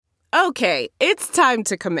Okay, it's time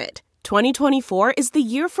to commit. 2024 is the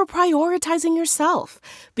year for prioritizing yourself.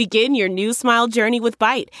 Begin your new smile journey with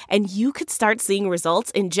Byte, and you could start seeing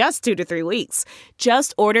results in just 2 to 3 weeks.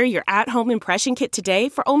 Just order your at-home impression kit today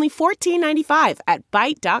for only $14.95 at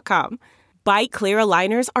Byte.com. Byte Clear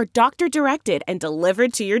aligners are doctor-directed and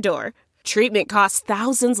delivered to your door. Treatment costs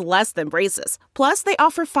thousands less than braces. Plus, they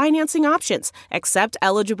offer financing options, accept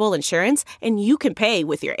eligible insurance, and you can pay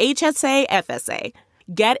with your HSA, FSA.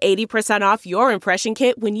 Get 80% off your impression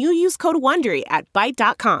kit when you use code WONDERY at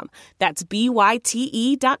Byte.com. That's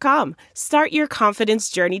BYTE.com. Start your confidence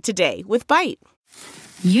journey today with Byte.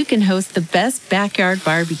 You can host the best backyard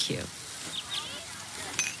barbecue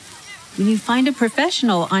when you find a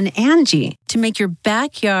professional on Angie to make your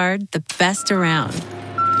backyard the best around.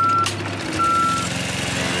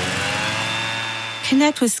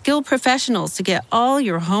 Connect with skilled professionals to get all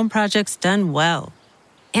your home projects done well.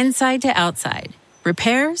 Inside to outside.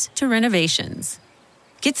 Repairs to renovations.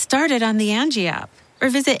 Get started on the Angie app or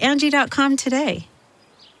visit Angie.com today.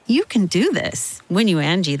 You can do this when you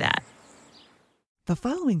Angie that. The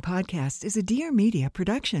following podcast is a Dear Media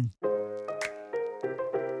production.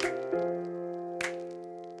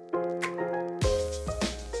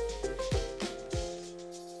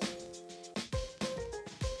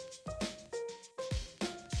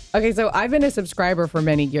 Okay, so I've been a subscriber for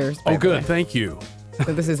many years. Oh, good. Thank you.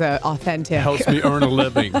 So this is authentic. Helps me earn a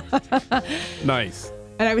living. Nice.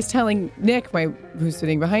 And I was telling Nick, who's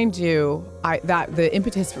sitting behind you, that the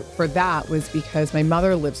impetus for that was because my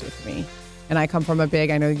mother lives with me. And I come from I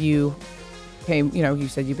know you you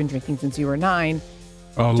said you've been drinking since you were 9.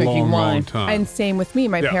 Drinking long time. And same with me.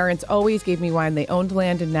 My parents always gave me wine. They owned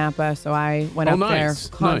land in Napa, so I went up there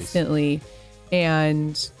constantly. Nice.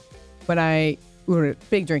 And we were a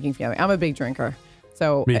big drinking family. I'm a big drinker.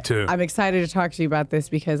 So me too. I'm excited to talk to you about this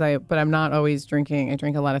because but I'm not always drinking. I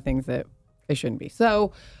drink a lot of things that I shouldn't be.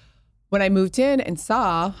 So when I moved in and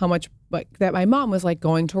saw how much that my mom was like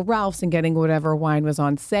going to Ralph's and getting whatever wine was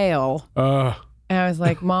on sale. And I was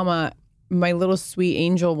like, Mama, my little sweet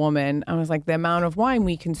angel woman, I was like, the amount of wine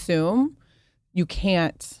we consume, you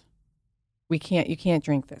can't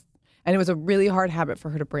drink this. And it was a really hard habit for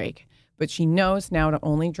her to break. But she knows now to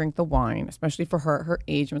only drink the wine, especially for her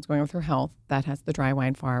age and what's going on with her health, that has the Dry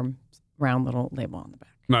Wine Farm round little label on the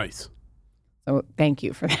back. Nice. So thank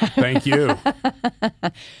you for that. Thank you.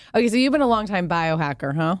 Okay, so you've been a long time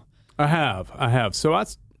biohacker, huh? I have. So I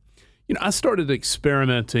started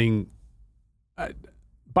experimenting.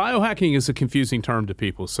 Biohacking is a confusing term to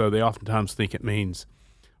people, so they oftentimes think it means,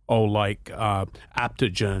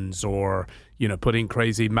 aptogens or, putting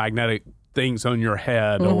crazy magnetic things on your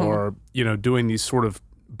head or, doing these sort of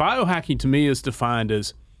biohacking to me is defined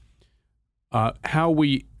as how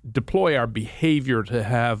we deploy our behavior to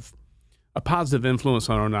have a positive influence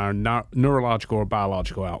on our neurological or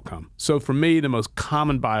biological outcome. So for me, the most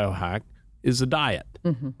common biohack is a diet,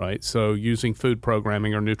 right? So using food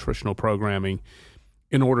programming or nutritional programming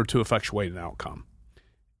in order to effectuate an outcome.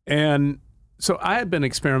 And so I had been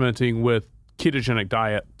experimenting with ketogenic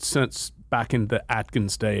diet since back in the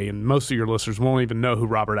Atkins day, and most of your listeners won't even know who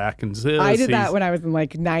Robert Atkins is. I did that when I was in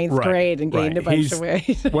ninth grade and gained a bunch of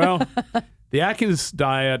weight. Well, the Atkins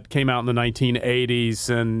diet came out in the 1980s,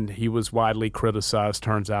 and he was widely criticized.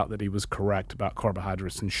 Turns out that he was correct about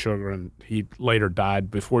carbohydrates and sugar, and he later died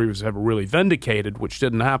before he was ever really vindicated, which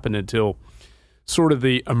didn't happen until sort of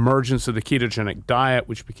the emergence of the ketogenic diet,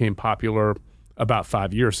 which became popular about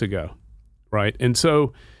 5 years ago, right? And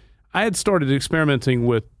so I had started experimenting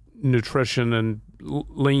with nutrition and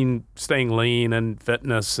staying lean and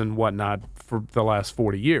fitness and whatnot for the last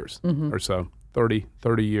 40 years or so, 30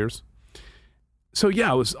 years. So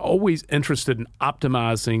I was always interested in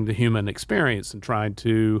optimizing the human experience and trying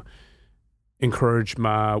to encourage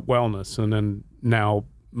my wellness and then now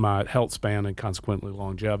my health span and consequently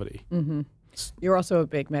longevity. Mm-hmm. You're also a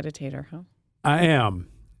big meditator, huh? I am.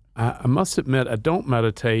 I must admit, I don't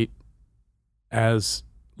meditate as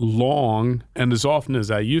long and as often as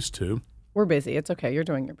I used to. We're busy. It's okay. You're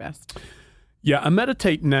doing your best. Yeah, I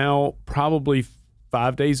meditate now probably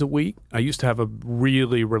 5 days a week. I used to have a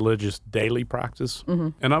really religious daily practice.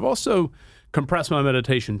 And I've also compressed my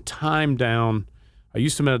meditation time down. I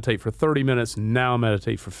used to meditate for 30 minutes. Now I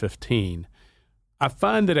meditate for 15. I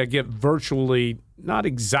find that I get virtually not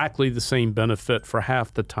exactly the same benefit for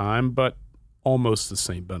half the time, but almost the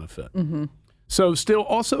same benefit. So still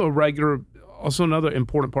also another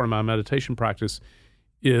important part of my meditation practice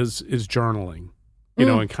is journaling,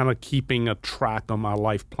 and kind of keeping a track on my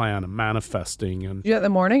life plan and manifesting. And you do it in the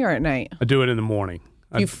morning or at night? I do it in the morning.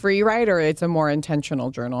 Do you free write or it's a more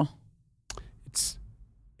intentional journal?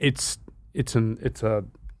 It's a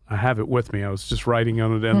I have it with me. I was just writing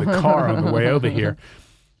on it in the car on the way over here.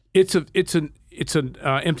 It's an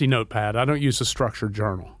empty notepad. I don't use a structured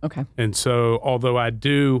journal. Okay. And so, although I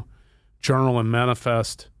do journal and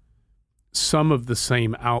manifest some of the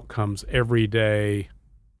same outcomes every day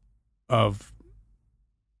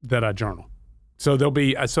that I journal. So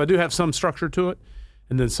I do have some structure to it,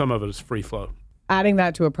 and then some of it is free flow. Adding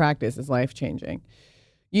that to a practice is life-changing.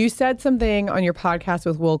 You said something on your podcast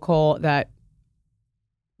with Will Cole that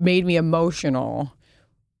made me emotional,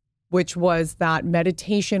 which was that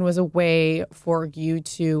meditation was a way for you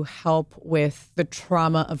to help with the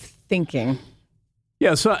trauma of thinking.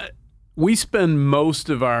 Yeah, so we spend most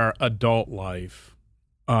of our adult life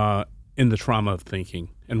in the trauma of thinking.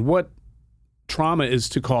 And what trauma is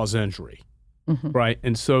to cause injury, right?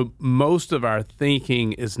 And so most of our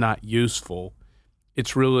thinking is not useful.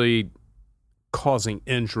 It's really causing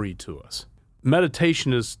injury to us.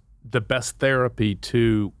 Meditation is the best therapy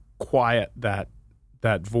to quiet that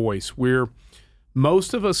voice.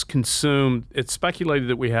 Most of us consume, it's speculated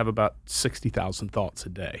that we have about 60,000 thoughts a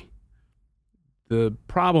day. The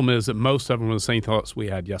problem is that most of them are the same thoughts we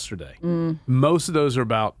had yesterday. Most of those are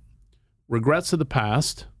about regrets of the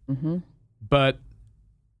past, but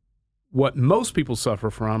what most people suffer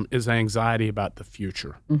from is anxiety about the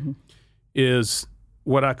future, is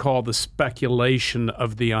what I call the speculation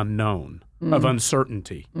of the unknown, of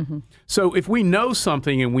uncertainty. So if we know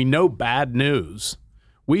something and we know bad news,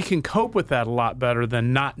 we can cope with that a lot better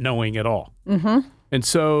than not knowing at all. And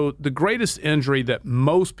so the greatest injury that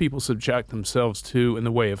most people subject themselves to in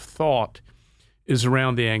the way of thought is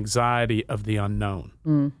around the anxiety of the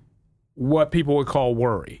unknown, what people would call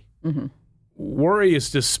worry. Worry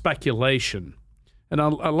is just speculation. And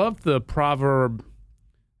I love the proverb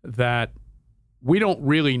that we don't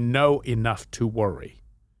really know enough to worry.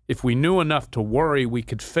 If we knew enough to worry, we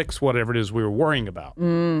could fix whatever it is we were worrying about.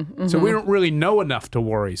 So we don't really know enough to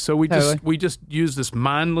worry. So we just use this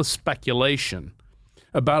mindless speculation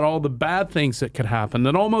about all the bad things that could happen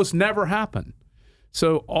that almost never happen.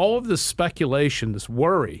 So all of this speculation, this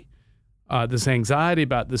worry, this anxiety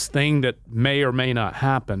about this thing that may or may not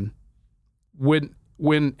happen, when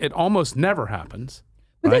it almost never happens.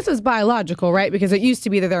 But right? this is biological, right? Because it used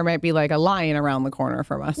to be that there might be like a lion around the corner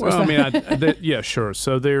from us. Well, I mean, yeah, sure.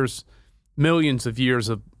 So there's millions of years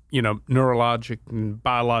of, neurologic and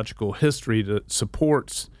biological history that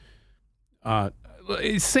supports,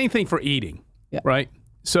 same thing for eating, right?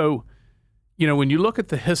 So, when you look at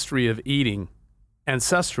the history of eating,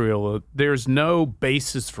 ancestral, there's no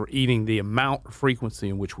basis for eating the amount or frequency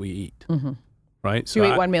in which we eat, right? So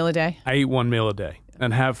you eat one meal a day? I eat one meal a day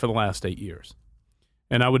and have for the last 8 years.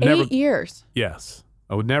 And I would 8 years? Yes.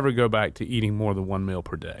 I would never go back to eating more than one meal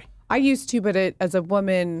per day. I used to, but as a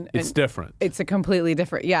woman... It's different. It's a completely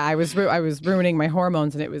different... Yeah, I was ruining my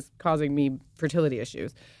hormones and it was causing me fertility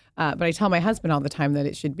issues. But I tell my husband all the time that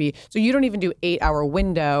it should be... So you don't even do 8-hour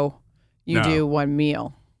window. You do one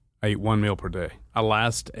meal. I eat one meal per day.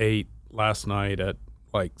 I ate last night at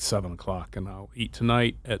like 7 o'clock and I'll eat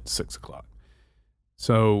tonight at 6 o'clock.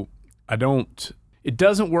 So I don't... It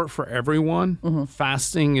doesn't work for everyone.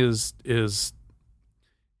 Fasting is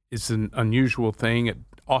an unusual thing. It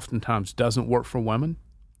oftentimes doesn't work for women.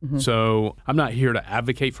 So I'm not here to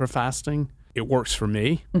advocate for fasting. It works for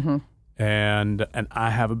me, and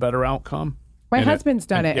I have a better outcome. My husband's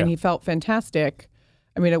done it, and he felt fantastic.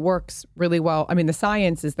 I mean, it works really well. I mean, the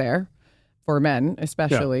science is there for men,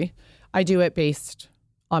 especially. Yeah. I do it based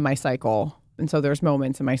on my cycle. And so there's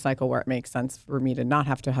moments in my cycle where it makes sense for me to not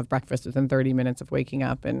have to have breakfast within 30 minutes of waking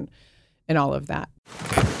up and all of that.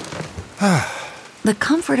 The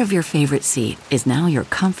comfort of your favorite seat is now your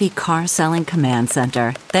comfy car selling command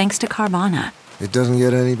center, thanks to Carvana. It doesn't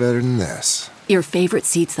get any better than this. Your favorite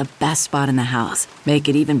seat's the best spot in the house. Make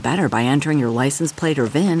it even better by entering your license plate or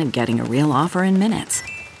VIN and getting a real offer in minutes.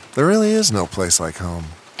 There really is no place like home.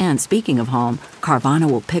 And speaking of home,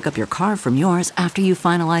 Carvana will pick up your car from yours after you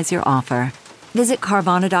finalize your offer. Visit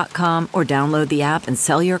Carvana.com or download the app and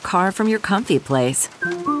sell your car from your comfy place.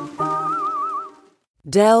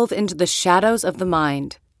 Delve into the shadows of the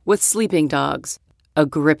mind with Sleeping Dogs, a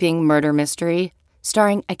gripping murder mystery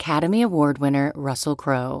starring Academy Award winner Russell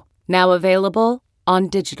Crowe. Now available on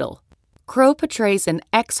digital. Crowe portrays an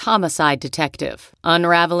ex-homicide detective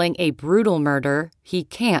unraveling a brutal murder he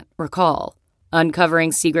can't recall.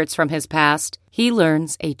 Uncovering secrets from his past, he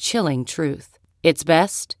learns a chilling truth. It's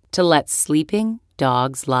best to let sleeping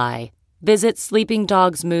dogs lie. Visit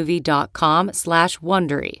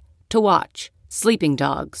sleepingdogsmovie.com/Wondery to watch Sleeping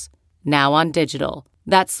Dogs, now on digital.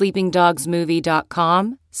 That's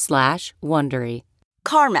sleepingdogsmovie.com/Wondery.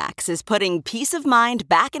 CarMax is putting peace of mind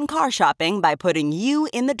back in car shopping by putting you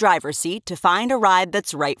in the driver's seat to find a ride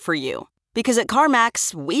that's right for you. Because at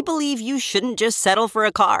CarMax, we believe you shouldn't just settle for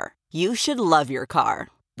a car. You should love your car.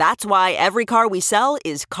 That's why every car we sell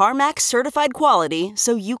is CarMax certified quality,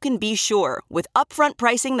 so you can be sure with upfront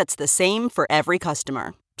pricing that's the same for every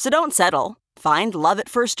customer. So don't settle. Find love at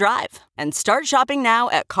first drive and start shopping now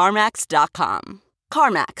at CarMax.com.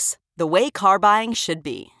 CarMax, the way car buying should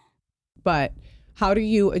be. But how do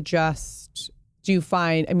you adjust? Do you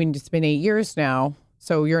find, I mean, it's been 8 years now,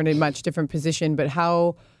 so you're in a much different position, but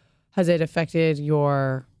how has it affected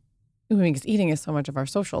your, I mean, because eating is so much of our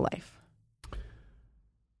social life.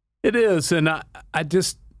 It is, and I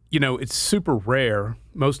just, it's super rare.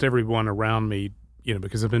 Most everyone around me,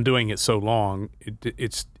 because I've been doing it so long,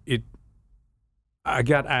 I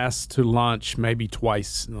got asked to lunch maybe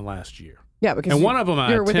twice in the last year. Yeah, because one of them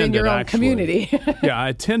you're within your own community. Yeah, I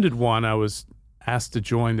attended one. I was asked to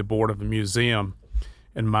join the board of a museum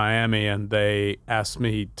in Miami, and they asked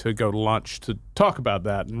me to go to lunch to talk about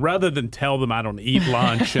that. And rather than tell them I don't eat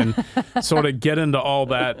lunch and sort of get into all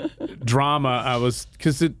that drama,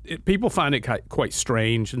 because people find it quite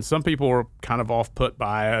strange, and some people are kind of off-put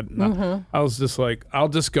by it. And I was just like, I'll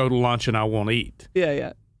just go to lunch and I won't eat.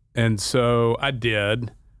 Yeah. And so I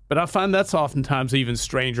did. But I find that's oftentimes even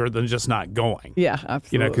stranger than just not going. Yeah,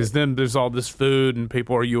 absolutely. Because then there's all this food and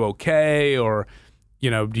people, are you okay? Or,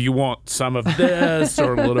 do you want some of this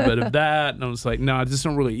or a little bit of that? And I was like, no, I just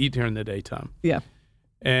don't really eat during the daytime. Yeah.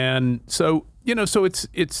 And so, so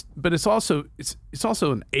but it's also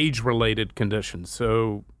an age-related condition.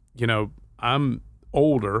 So, I'm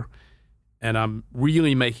older and I'm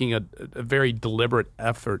really making a very deliberate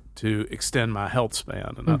effort to extend my health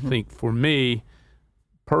span. And I think for me,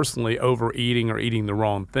 personally, overeating or eating the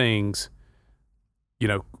wrong things,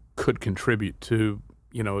 could contribute to,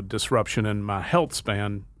 a disruption in my health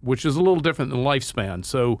span, which is a little different than lifespan.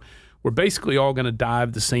 So we're basically all going to die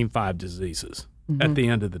of the same 5 diseases at the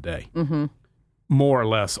end of the day. More or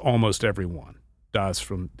less, almost everyone dies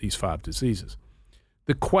from these 5 diseases.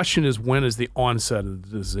 The question is, when is the onset of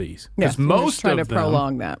the disease? Because most trying to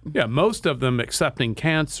prolong that. Yeah, most of them, excepting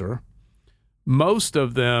cancer, most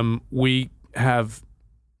of them we have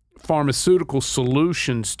pharmaceutical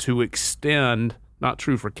solutions to extend, not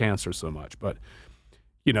true for cancer so much, but,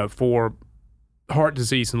 for heart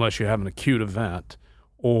disease, unless you have an acute event,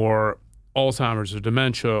 or Alzheimer's or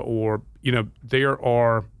dementia, or, there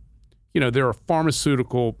are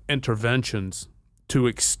pharmaceutical interventions to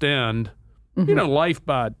extend, life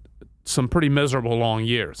by some pretty miserable long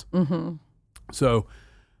years. So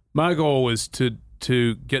my goal is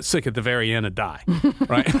to get sick at the very end and die,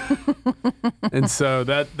 right? And so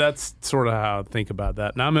that's sort of how I think about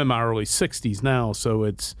that. And I'm in my early 60s now, so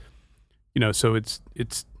it's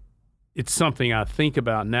something I think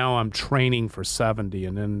about. Now I'm training for 70,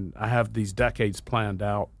 and then I have these decades planned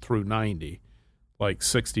out through 90, like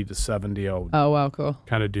 60 to 70. Oh, wow, cool.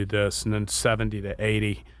 Kind of do this, and then 70 to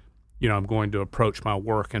 80. I'm going to approach my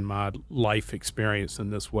work and my life experience in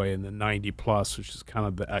this way, and then 90 plus, which is kind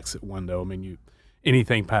of the exit window. I mean,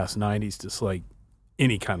 anything past 90 is just like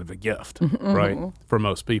any kind of a gift, right, for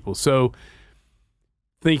most people. So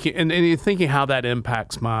thinking how that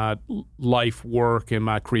impacts my life work and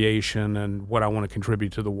my creation and what I want to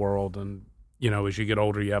contribute to the world. And, as you get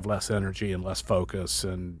older, you have less energy and less focus.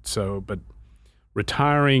 And so, but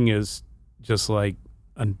retiring is just like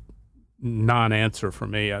a non-answer for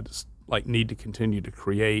me. I just need to continue to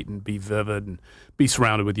create and be vivid and be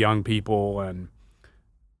surrounded with young people, and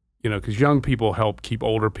because young people help keep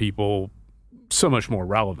older people so much more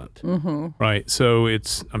relevant, right? So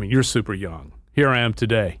you're super young. Here I am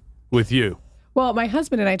today with you. Well, my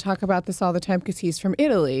husband and I talk about this all the time because he's from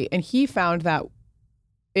Italy, and he found that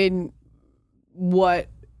it's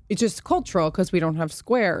just cultural because we don't have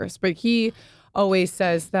squares, but he always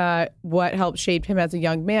says that what helped shape him as a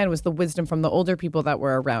young man was the wisdom from the older people that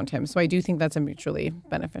were around him. So I do think that's a mutually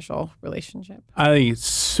beneficial relationship. I think it's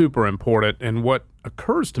super important. And what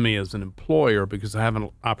occurs to me as an employer, because I have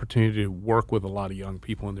an opportunity to work with a lot of young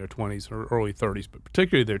people in their 20s or early 30s, but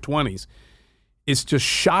particularly their 20s, it's just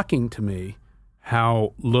shocking to me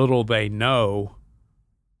how little they know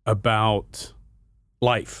about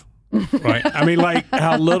life. Right. I mean,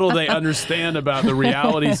 how little they understand about the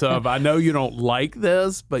realities of, I know you don't like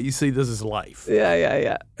this, but you see, this is life.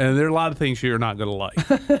 Yeah. And there are a lot of things you're not going to like,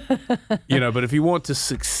 but if you want to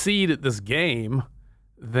succeed at this game,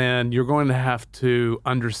 then you're going to have to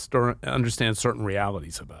understand certain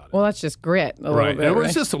realities about it. Well, that's just grit. Right. And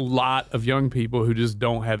there's just a lot of young people who just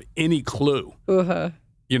don't have any clue,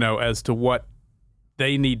 as to what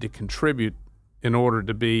they need to contribute in order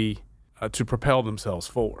to be to propel themselves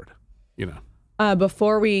forward, you know.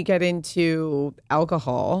 Before we get into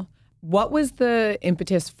alcohol, what was the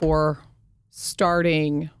impetus for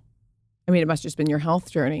starting? I mean, it must have just been your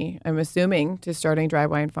health journey, I'm assuming, to starting Dry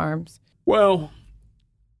Wine Farms. Well,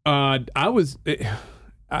 I was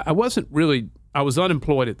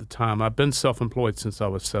unemployed at the time. I've been self-employed since I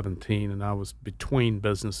was 17, and I was between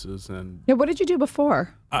businesses. And yeah, what did you do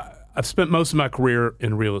before? I've spent most of my career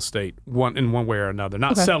in real estate, in one way or another.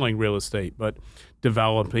 Not selling real estate, but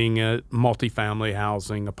developing it, multifamily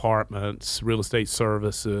housing, apartments, real estate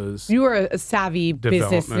services. You were a savvy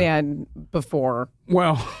businessman before.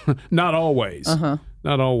 Well, not always.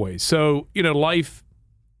 Not always. So, you know, life,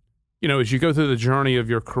 you know, as you go through the journey of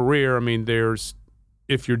your career, I mean,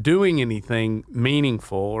 if you're doing anything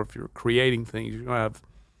meaningful or if you're creating things, you're going to have,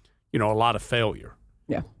 you know, a lot of failure.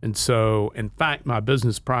 Yeah. And so, in fact, my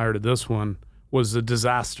business prior to this one was a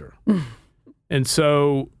disaster. And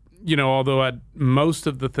so, you know, although most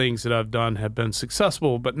of the things that I've done have been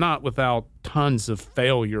successful, but not without tons of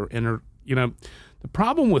failure. You know, the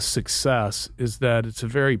problem with success is that it's a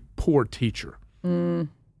very poor teacher.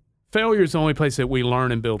 Failure is the only place that we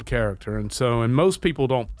learn and build character. And most people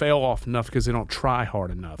don't fail off enough because they don't try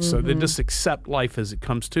hard enough. So they just accept life as it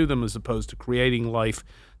comes to them as opposed to creating life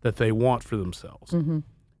that they want for themselves.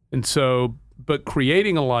 And so, but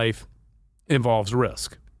creating a life involves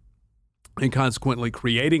risk. And consequently,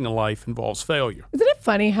 creating a life involves failure. Isn't it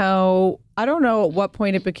funny how, I don't know at what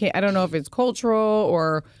point it became, I don't know if it's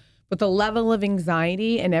cultural but the level of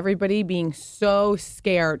anxiety and everybody being so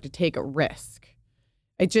scared to take a risk.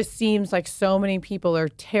 It just seems like so many people are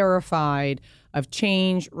terrified of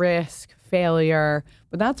change, risk, failure.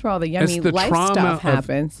 But that's where all the yummy life stuff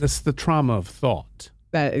happens. That's the trauma of thought.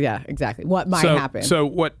 Yeah, exactly. What might happen. So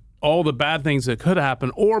what all the bad things that could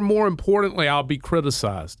happen, or more importantly, I'll be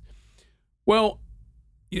criticized. Well,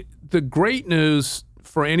 the great news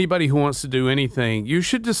for anybody who wants to do anything, you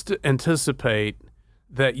should just anticipate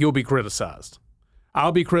that you'll be criticized.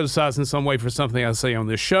 I'll be criticized in some way for something I say on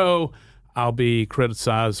this show. I'll be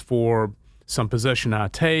criticized for some position I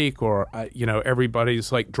take, or, you know,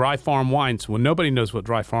 everybody's like Dry Farm Wines. Well, nobody knows what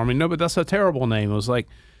Dry Farm is. No, but that's a terrible name. It was like,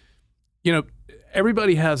 you know,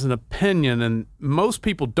 everybody has an opinion, and most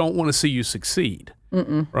people don't want to see you succeed,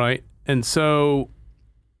 right? And so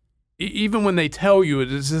even when they tell you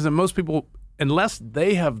it is, most people, unless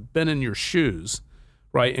they have been in your shoes,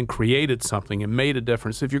 right, and created something and made a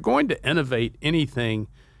difference, if you're going to innovate anything,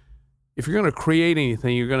 if you're going to create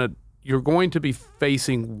anything, you're going to be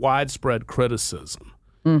facing widespread criticism.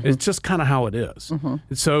 It's just kind of how it is. And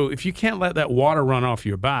so if you can't let that water run off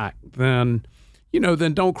your back, then, you know,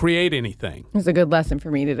 then don't create anything. It's a good lesson for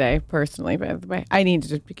me today, personally, by the way. I need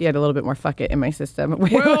to get a little bit more fuck it in my system.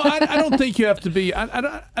 Well, I don't think you have to be,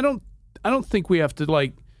 I don't think we have to,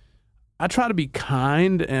 like, I try to be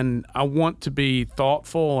kind, and I want to be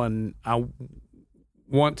thoughtful, and I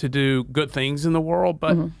want to do good things in the world.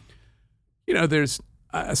 But, you know,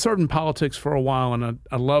 I served in politics for a while, and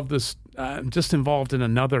I love this. I'm just involved in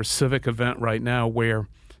another civic event right now where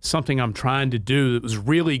something I'm trying to do that was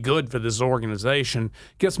really good for this organization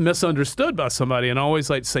gets misunderstood by somebody, and I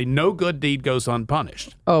always like to say, no good deed goes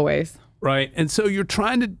unpunished. Always. Right? And so you're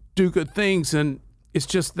trying to do good things, and it's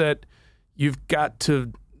just that you've got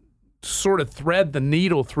to sort of thread the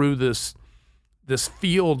needle through this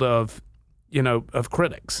field of, you know, of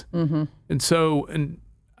critics. And so,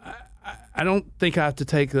 I don't think I have to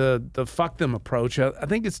take the fuck them approach. I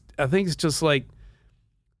think it's just like,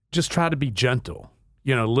 just try to be gentle,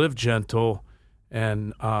 you know, live gentle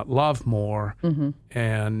and love more,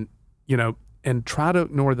 and, you know, and try to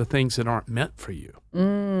ignore the things that aren't meant for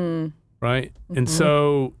you. Right. And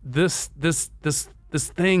so this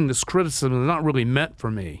criticism is not really meant for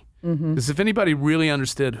me. Because if anybody really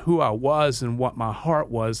understood who I was and what my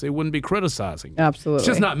heart was, they wouldn't be criticizing me. Absolutely. It's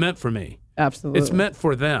just not meant for me. Absolutely. It's meant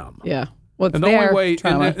for them. Yeah. Well, it's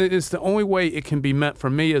and it's the only way it can be meant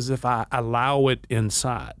for me is if I allow it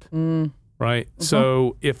inside. Right?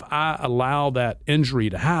 So if I allow that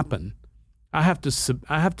injury to happen, I have to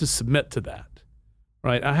submit to that.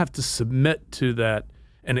 Right? I have to submit to that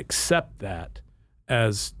and accept that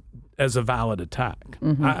as a valid attack.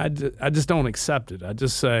 I just don't accept it. I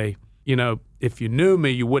just say, you know, if you knew me,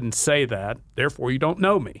 you wouldn't say that. Therefore, you don't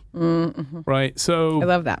know me. Right? So I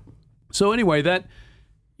love that. So anyway, that,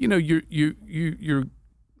 you know, you're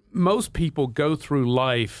most people go through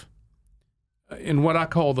life in what I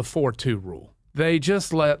call the 4-2 rule. They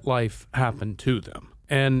just let life happen to them.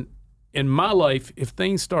 And in my life, if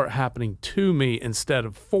things start happening to me instead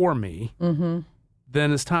of for me,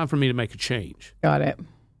 then it's time for me to make a change. Got it.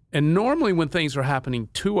 And normally when things are happening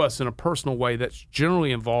to us in a personal way, that's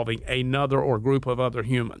generally involving another or group of other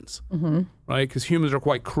humans, right? Because humans are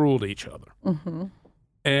quite cruel to each other.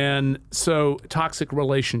 And so toxic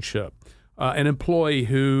relationship, an employee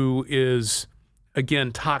who is,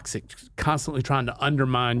 again, toxic, constantly trying to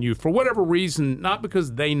undermine you for whatever reason, not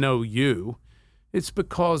because they know you, it's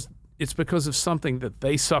because of something that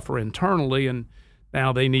they suffer internally, and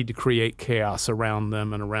now they need to create chaos around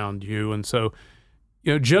them and around you. And so,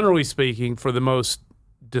 generally speaking, for the most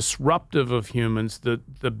disruptive of humans,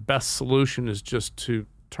 the best solution is just to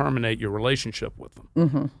terminate your relationship with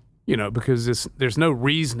them. Because there's no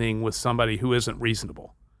reasoning with somebody who isn't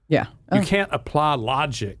reasonable. Yeah. You can't apply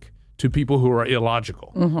logic to people who are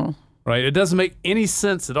illogical, right? It doesn't make any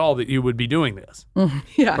sense at all that you would be doing this.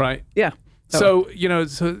 Yeah. Right? Yeah. So,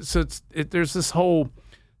 there's this whole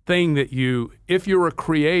thing that if you're a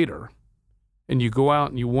creator and you go out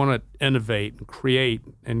and you want to innovate and create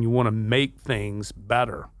and you want to make things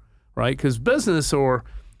better, right? Because business or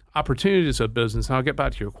opportunities of business, and I'll get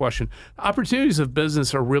back to your question, opportunities of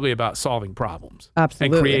business are really about solving problems.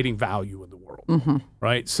 Absolutely. And creating value in the world,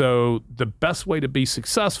 right? So the best way to be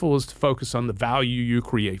successful is to focus on the value you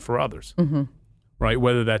create for others, right?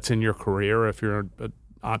 Whether that's in your career, if you're an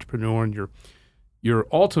entrepreneur and you're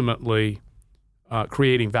ultimately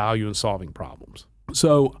creating value and solving problems.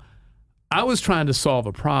 So I was trying to solve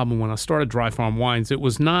a problem when I started Dry Farm Wines. It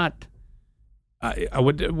was not, I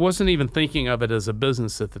wasn't even thinking of it as a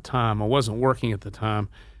business at the time. I wasn't working at the time.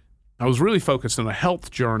 I was really focused on a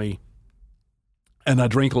health journey, and I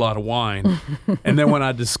drink a lot of wine. And then when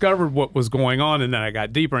I discovered what was going on, and then I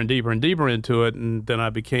got deeper and deeper and deeper into it, and then I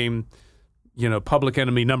became, public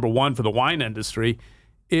enemy number one for the wine industry,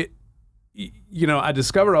 I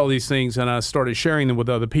discovered all these things and I started sharing them with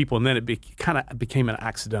other people, and then it kind of became an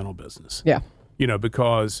accidental business. Yeah.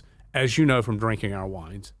 Because as you know from drinking our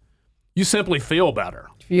wines, you simply feel better.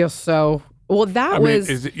 Feel so. Well,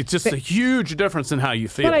 it's just a huge difference in how you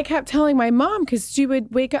feel. But I kept telling my mom, because she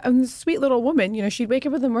would wake up, and this sweet little woman, she'd wake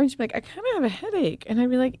up in the morning, she'd be like, I kind of have a headache. And I'd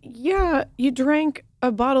be like, yeah, you drank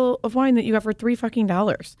a bottle of wine that you got for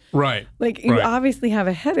 $3 Right. Like, you obviously have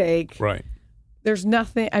a headache. Right. There's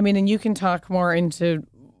nothing, and you can talk more into,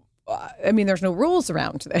 there's no rules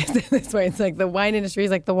around this way. It's like the wine industry is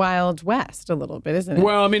like the Wild West a little bit, isn't it?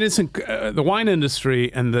 Well, it's the wine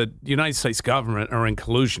industry and the United States government are in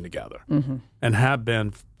collusion together and have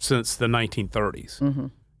been since the 1930s,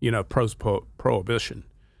 post-prohibition.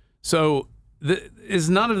 So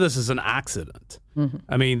none of this is an accident.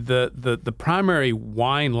 The primary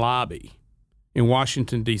wine lobby in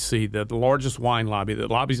Washington, D.C., the largest wine lobby that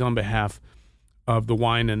lobbies on behalf of the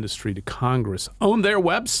wine industry to Congress, on their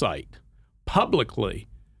website publicly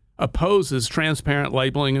opposes transparent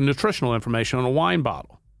labeling and nutritional information on a wine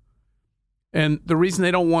bottle. And the reason they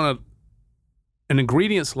don't want an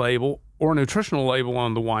ingredients label or a nutritional label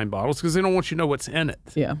on the wine bottles is because they don't want you to know what's in it.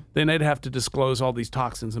 Yeah. Then they'd have to disclose all these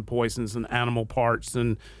toxins and poisons and animal parts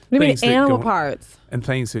and things parts and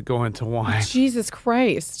things that go into wine. Jesus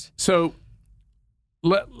Christ. So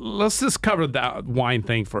let's just cover that wine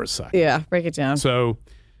thing for a second. Yeah, break it down. So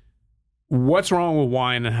what's wrong with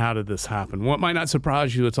wine and how did this happen? What might not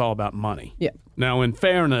surprise you, it's all about money. Yeah. Now, in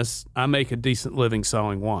fairness, I make a decent living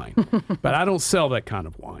selling wine, but I don't sell that kind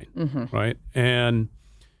of wine, right? And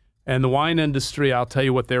the wine industry, I'll tell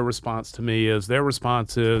you what their response to me is. Their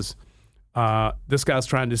response is, this guy's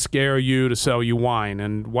trying to scare you to sell you wine.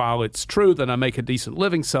 And while it's true that I make a decent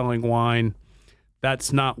living selling wine,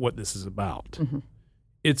 that's not what this is about.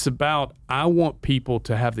 It's about, I want people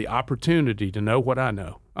to have the opportunity to know what I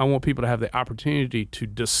know. I want people to have the opportunity to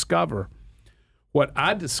discover what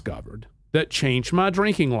I discovered that changed my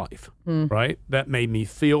drinking life, right? That made me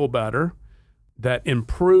feel better, that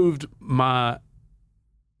improved my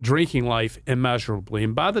drinking life immeasurably.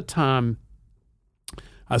 And by the time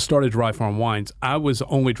I started Dry Farm Wines, I was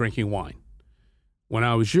only drinking wine. When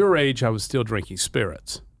I was your age, I was still drinking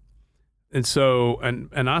spirits. And so,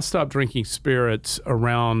 and I stopped drinking spirits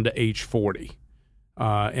around age 40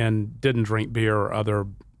 and didn't drink beer or other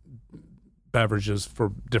beverages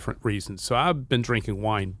for different reasons. So I've been drinking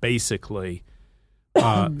wine basically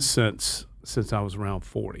since I was around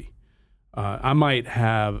 40. I might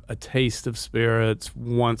have a taste of spirits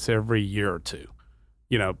once every year or two.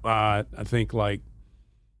 I think like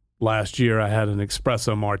last year I had an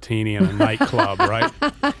espresso martini in a nightclub, right?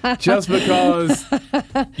 Just because,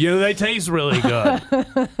 they taste really good.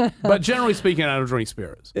 But generally speaking, I don't drink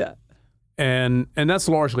spirits. Yeah. And that's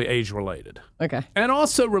largely age related. Okay. And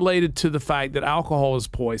also related to the fact that alcohol is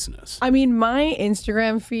poisonous. My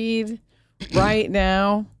Instagram feed right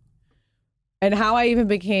now, and how I even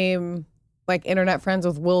became like internet friends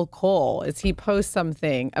with Will Cole is he posts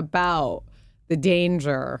something about the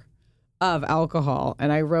danger of alcohol.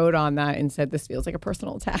 And I wrote on that and said, this feels like a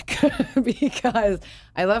personal attack because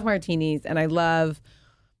I love martinis and I love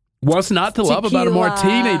What's not to love about a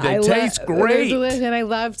martini? They taste great. They're delicious, and I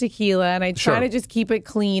love tequila, and I try Sure. to just keep it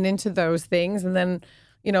clean into those things. And then,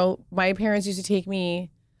 you know, my parents used to take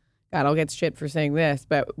me, God, I'll get shit for saying this,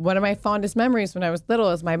 but one of my fondest memories when I was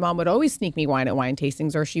little is my mom would always sneak me wine at wine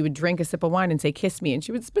tastings, or she would drink a sip of wine and say, kiss me, and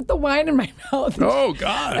she would spit the wine in my mouth. Oh,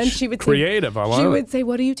 gosh. And she would Creative. I love it. She would say,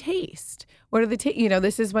 what do you taste? What are the you know,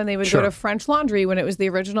 this is when they would Sure. go to French Laundry when it was the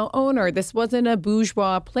original owner. This wasn't a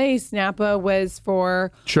bourgeois place. Napa was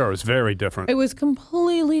for... Sure, it's very different. It was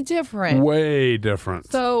completely different. Way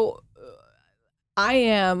different. So I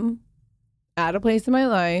am at a place in my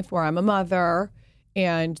life where I'm a mother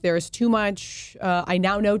and there's too much. I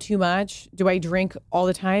now know too much. Do I drink all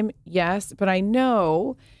the time? Yes. But I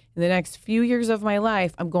know in the next few years of my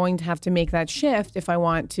life, I'm going to have to make that shift if I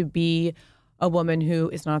want to be a woman who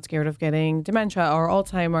is not scared of getting dementia or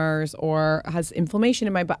Alzheimer's or has inflammation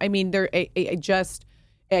in my body. I mean, I just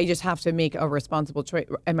have to make a responsible choice.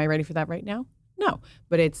 Am I ready for that right now? No,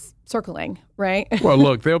 but it's circling, right? Well,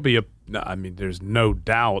 look, there's no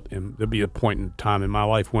doubt, and there'll be a point in time in my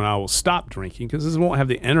life when I will stop drinking because this won't have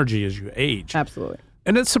the energy as you age. Absolutely.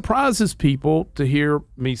 And it surprises people to hear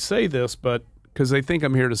me say this, but because they think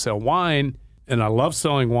I'm here to sell wine, and I love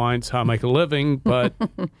selling wine, it's how I make a living, but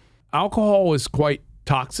alcohol is quite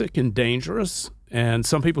toxic and dangerous, and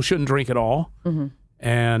some people shouldn't drink at all. Mm-hmm.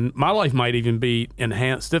 And my life might even be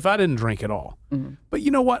enhanced if I didn't drink at all. Mm-hmm. But you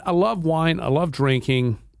know what? I love wine. I love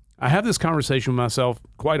drinking. I have this conversation with myself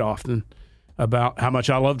quite often about how much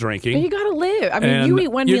I love drinking. But you got to live. I mean, And you eat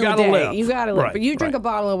one meal a day. live. You got to live. Right, But you drink right. a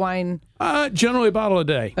bottle of wine Generally a bottle a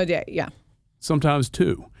day. yeah. Sometimes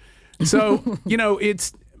two. So, you know,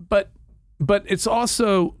 but it's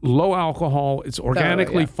also low alcohol. It's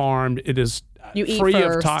organically farmed. It is You eat free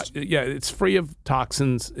first. it's free of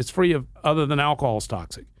toxins. It's free of other than alcohol is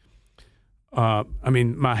toxic. I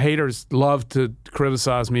mean, my haters love to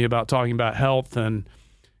criticize me about talking about health and,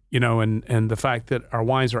 you know, and the fact that our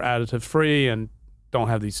wines are additive free and don't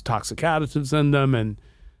have these toxic additives in them. And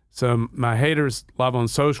so my haters love on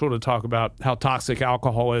social to talk about how toxic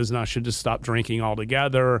alcohol is and I should just stop drinking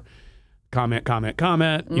altogether. Comment.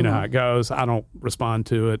 Mm-hmm. You know how it goes. I don't respond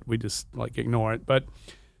to it. We just ignore it. But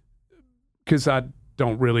because I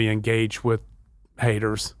don't really engage with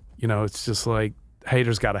haters, you know, it's just like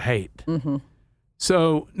haters got to hate. Mm-hmm.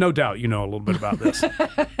 So no doubt, you know a little bit about this.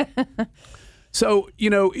 So, you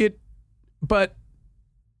know, but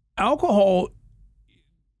alcohol,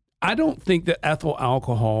 I don't think that ethyl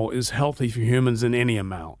alcohol is healthy for humans in any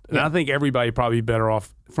amount. And I think everybody probably better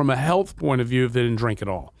off from a health point of view if they didn't drink at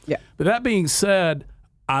all. Yeah. But that being said,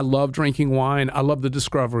 I love drinking wine. I love the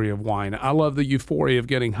discovery of wine. I love the euphoria of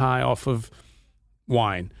getting high off of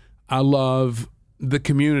wine. I love the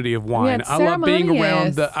community of wine. Yeah, I love being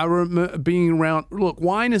around ceremonious. being around. Look,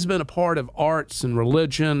 wine has been a part of arts and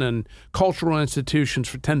religion and cultural institutions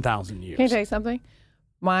for 10,000 years. Can I tell you something?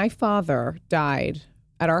 My father died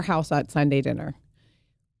at our house at Sunday dinner.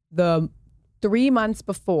 The 3 months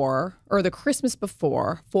before, or the Christmas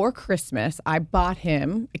before, for Christmas, I bought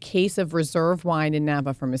him a case of reserve wine in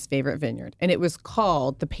Napa from his favorite vineyard, and it was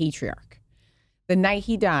called the Patriarch. The night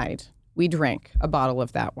he died, we drank a bottle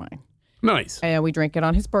of that wine. Nice. And we drink it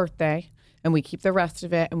on his birthday, and we keep the rest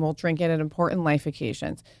of it, and we'll drink it at important life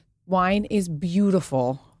occasions. Wine is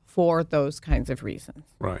beautiful for those kinds of reasons.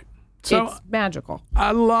 Right. So it's magical.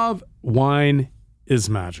 I love wine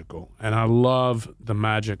is magical, and I love the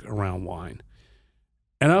magic around wine.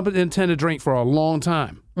 And I intend to drink for a long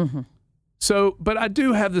time. Mm-hmm. So, but I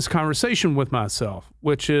do have this conversation with myself,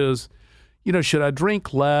 which is, you know, should I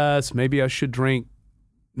drink less? Maybe I should drink,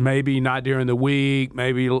 maybe not during the week.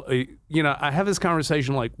 Maybe, you know, I have this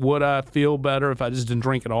conversation like, would I feel better if I just didn't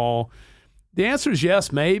drink at all? The answer is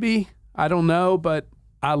yes, maybe. I don't know, but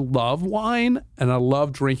I love wine and I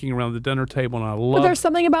love drinking around the dinner table, and I love. But there's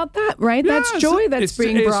something about that, right? Yes, that's joy that's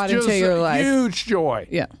being brought just into your life. Huge joy.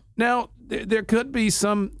 Yeah. Now there could be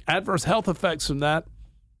some adverse health effects from that.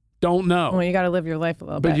 Don't know. Well, you got to live your life a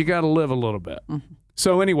little bit. But you got to live a little bit. Mm-hmm.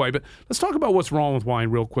 So anyway, but let's talk about what's wrong with wine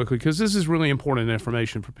real quickly, because this is really important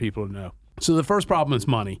information for people to know. So the first problem is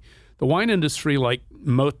money. The wine industry, like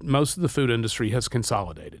most of the food industry, has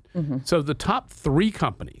consolidated. Mm-hmm. So the top 3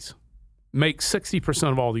 companies make 60%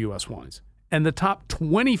 of all the U.S. wines. And the top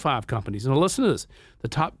 25 companies, and listen to this, the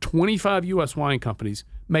top 25 U.S. wine companies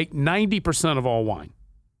make 90% of all wine.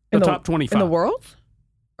 The top 25. In the world?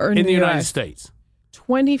 Or in the United US? States.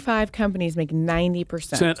 25 companies make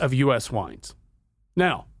 90%. Of U.S. wines.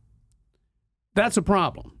 Now, That's a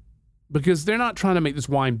problem because they're not trying to make this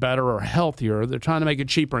wine better or healthier. They're trying to make it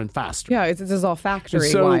cheaper and faster. Yeah, this is all factory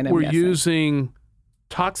and so wine. we're using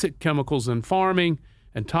toxic chemicals in farming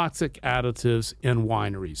and toxic additives in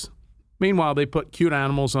wineries. Meanwhile, they put cute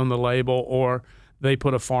animals on the label, or they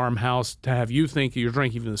put a farmhouse to have you think you're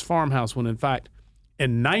drinking from this farmhouse when, in fact,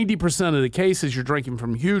 in 90% of the cases, you're drinking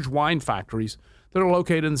from huge wine factories that are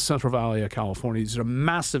located in the Central Valley of California. These are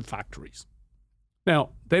massive factories.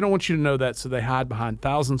 Now, they don't want you to know that, so they hide behind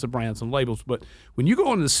thousands of brands and labels. But when you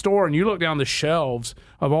go in the store and you look down the shelves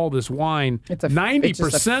of all this wine,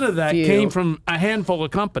 90% of that came from a handful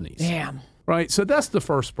of companies. Damn. Right? So that's the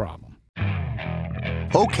first problem.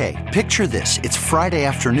 Okay, picture this. It's Friday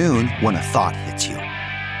afternoon when a thought hits you.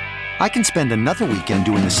 I can spend another weekend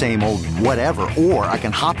doing the same old whatever, or I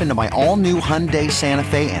can hop into my all-new Hyundai Santa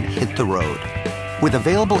Fe and hit the road. With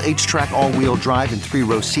available H-Track all-wheel drive and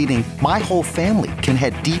 3-row seating, my whole family can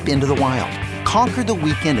head deep into the wild. Conquer the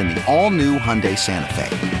weekend in the all-new Hyundai Santa Fe.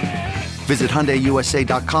 Visit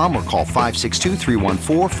HyundaiUSA.com or call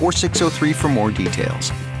 562-314-4603 for more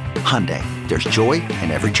details. Hyundai, there's joy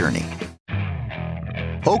in every journey.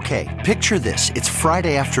 Okay, picture this. It's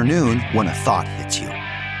Friday afternoon when a thought hits you.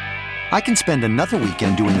 I can spend another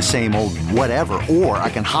weekend doing the same old whatever, or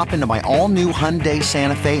I can hop into my all-new Hyundai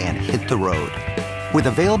Santa Fe and hit the road. With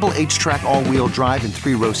available H-Track all-wheel drive and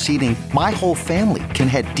 3-row seating, my whole family can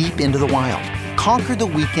head deep into the wild. Conquer the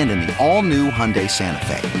weekend in the all-new Hyundai Santa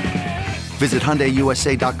Fe. Visit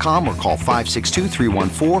HyundaiUSA.com or call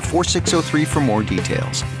 562-314-4603 for more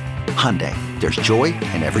details. Hyundai, there's joy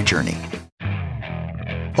in every journey.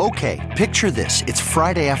 Okay, picture this. It's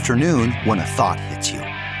Friday afternoon when a thought hits you.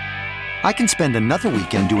 I can spend another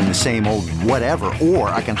weekend doing the same old whatever, or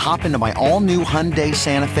I can hop into my all-new Hyundai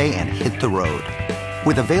Santa Fe and hit the road.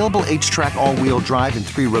 With available H-Track all-wheel drive and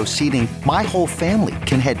 3-row seating, my whole family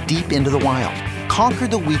can head deep into the wild. Conquer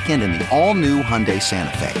the weekend in the all-new Hyundai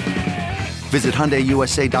Santa Fe. Visit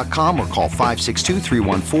HyundaiUSA.com or call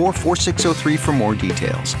 562-314-4603 for more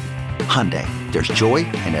details. Hyundai, there's joy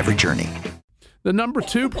in every journey. The number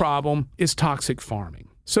 2 problem is toxic farming.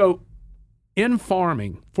 So in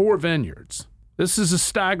farming for vineyards, this is a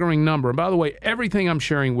staggering number. And by the way, everything I'm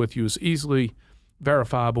sharing with you is easily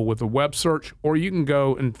verifiable with a web search, or you can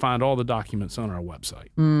go and find all the documents on our website.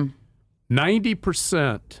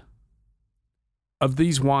 90% of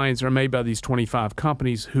these wines are made by these 25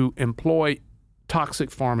 companies who employ toxic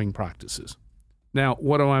farming practices. Now,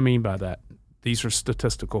 what do I mean by that? These are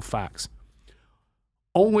statistical facts.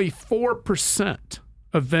 Only 4%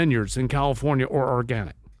 of vineyards in California are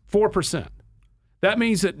organic. 4%. That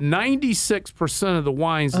means that 96% of the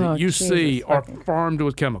wines that you see are farmed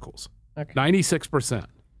with chemicals. Okay. 96%.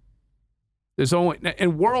 There's only,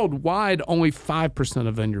 and worldwide, only 5%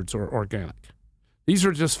 of vineyards are organic. These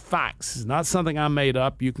are just facts. It's not something I made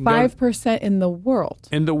up. You can 5% in the world.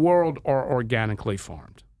 In the world are organically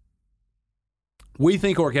farmed. We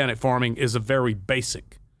think organic farming is a very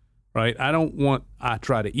basic, right? I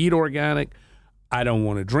try to eat organic. I don't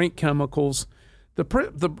want to drink chemicals.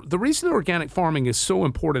 The reason organic farming is so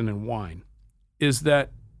important in wine is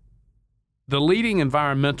that the leading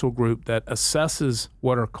environmental group that assesses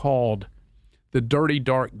what are called the dirty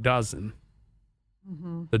dark dozen,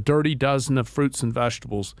 the dirty dozen of fruits and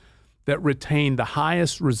vegetables that retain the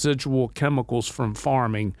highest residual chemicals from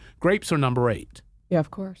farming, grapes are number 8. Yeah,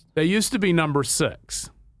 of course. They used to be number 6.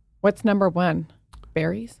 What's number 1?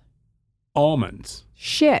 Berries? Almonds.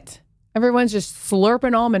 Shit. Everyone's just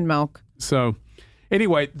slurping almond milk. So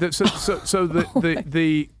anyway, the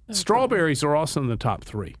strawberries are also in the top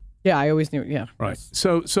 3. Yeah, I always knew. Yeah, right.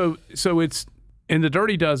 So it's in the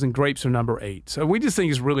dirty dozen. Grapes are number 8. So we just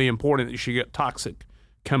think it's really important that you should get toxic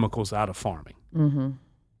chemicals out of farming.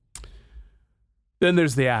 Then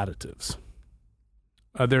there's the additives.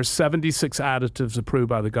 There's 76 additives approved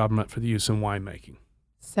by the government for the use in winemaking.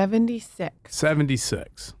 76.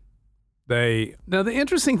 76. Now the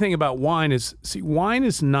interesting thing about wine is, wine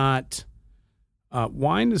is not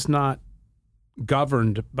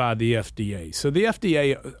governed by the FDA. So the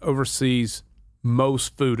FDA oversees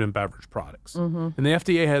most food and beverage products. And the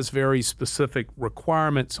FDA has very specific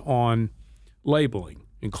requirements on labeling,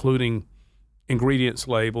 including ingredients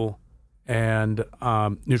label and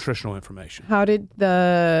nutritional information.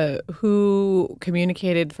 Who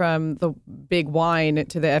communicated from the big wine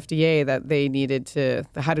to the FDA that they needed to,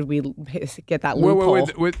 how did we get that loophole?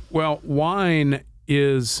 Well, wine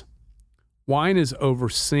is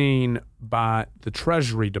overseen by the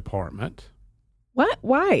Treasury Department. What?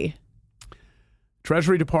 Why?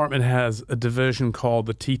 Treasury Department has a division called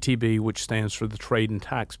the TTB, which stands for the Trade and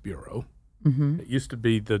Tax Bureau. It used to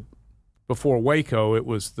be before Waco, it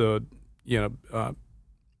was the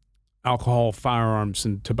alcohol, firearms,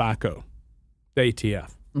 and tobacco, the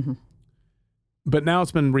ATF. Mm-hmm. But now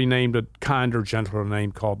it's been renamed a kinder, gentler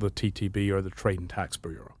name called the TTB, or the Trade and Tax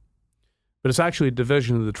Bureau. But it's actually a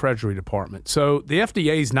division of the Treasury Department. So the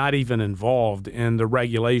FDA is not even involved in the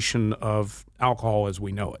regulation of alcohol as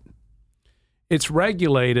we know it. It's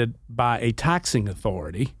regulated by a taxing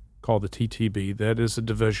authority called the TTB that is a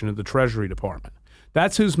division of the Treasury Department.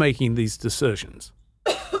 That's who's making these decisions,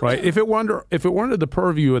 right? If it were under the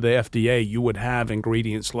purview of the FDA, you would have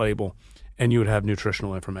ingredients label and you would have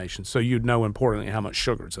nutritional information. So you'd know, importantly, how much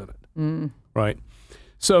sugar's in it, right?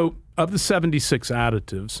 So of the 76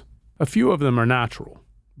 additives, a few of them are natural,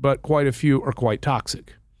 but quite a few are quite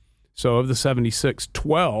toxic. So of the 76,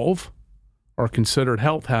 12 are considered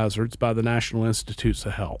health hazards by the National Institutes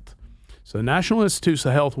of Health. So the National Institutes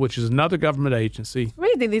of Health, which is another government agency. What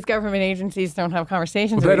do you think? These government agencies don't have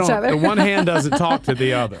conversations with each other? The one hand doesn't talk to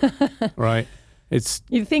the other, right?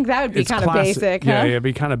 You'd think that would be kind of basic, huh? Yeah, it'd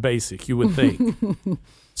be kind of basic, you would think.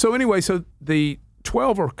 So anyway, so the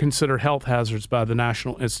 12 are considered health hazards by the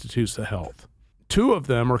National Institutes of Health. 2 of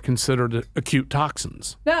them are considered acute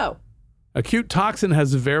toxins. No. Acute toxin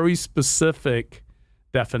has a very specific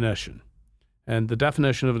definition. And the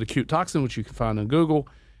definition of an acute toxin, which you can find on Google,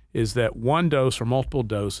 is that one dose or multiple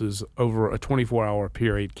doses over a 24-hour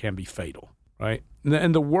period can be fatal, right?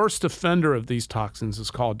 And the worst offender of these toxins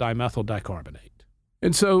is called dimethyl dicarbonate.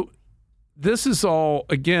 And so this is all,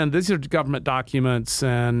 again, these are government documents,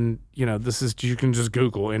 and, you can just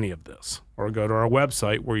Google any of this or go to our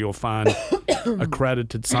website where you'll find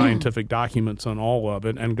accredited scientific documents on all of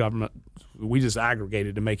it, and government, we just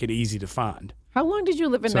aggregated to make it easy to find. How long did you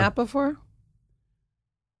live in Napa for?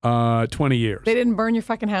 20 years. They didn't burn your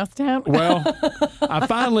fucking house down? Well, I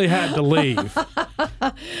finally had to leave.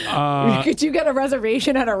 Could you get a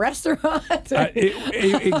reservation at a restaurant?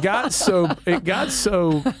 It got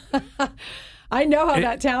so. I know how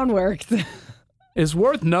that town works. It's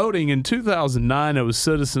worth noting, in 2009, I was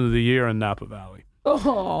Citizen of the Year in Napa Valley.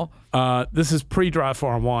 Oh. This is pre-Dry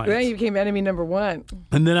Farm Wines. Then you became enemy number 1.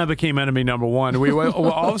 And then I became enemy number 1. We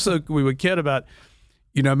would kid about,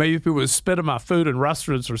 maybe people would spit in my food in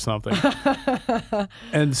restaurants or something.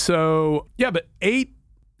 And so, but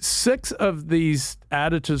 6 of these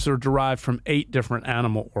additives are derived from 8 different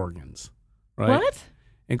animal organs, right? What?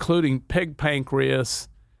 Including pig pancreas,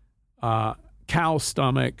 cow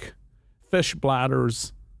stomach, fish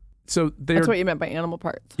bladders. So that's what you meant by animal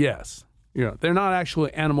parts. Yes. They're not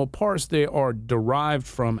actually animal parts. They are derived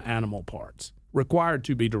from animal parts, required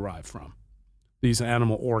to be derived from these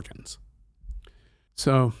animal organs.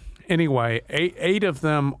 So anyway, 8 of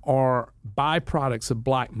them are byproducts of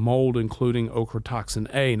black mold, including ochratoxin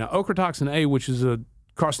A. Now, ochratoxin A, which is a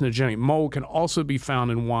carcinogenic mold, can also be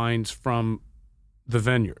found in wines from the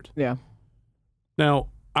vineyard. Yeah. Now,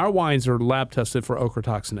 our wines are lab tested for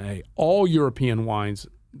ochratoxin A. All European wines,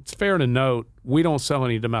 it's fair to note, we don't sell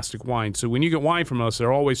any domestic wine. So when you get wine from us,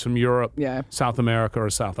 they're always from Europe, South America, or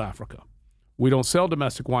South Africa. We don't sell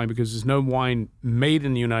domestic wine because there's no wine made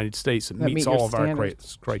in the United States that meets all of our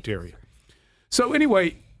criteria. So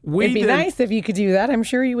anyway, it'd be nice if you could do that. I'm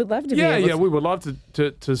sure you would love to be able to. We would love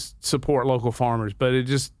to support local farmers, but they're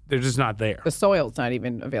just not there. The soil's not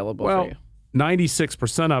even available for you.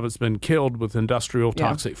 96% of it's been killed with industrial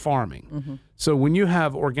toxic farming. Mm-hmm. So when you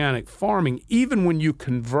have organic farming, even when you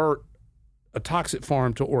convert a toxic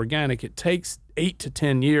farm to organic, it takes 8 to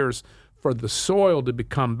 10 years for the soil to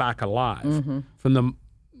become back alive from the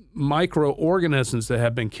microorganisms that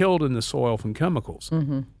have been killed in the soil from chemicals,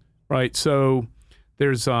 right? So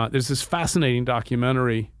there's this fascinating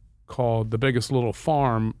documentary called The Biggest Little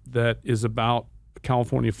Farm that is about a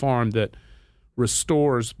California farm that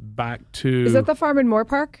restores back to... Is that the farm in Moore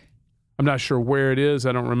Park? I'm not sure where it is.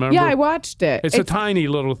 I don't remember. Yeah, I watched it. It's a tiny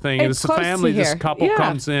little thing. It's a family. This couple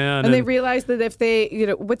comes in. And they realize that if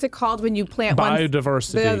they, what's it called when you plant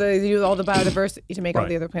biodiversity. They use all the biodiversity to make all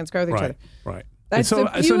the other plants grow with each other. Right. That's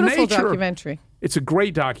a beautiful documentary. It's a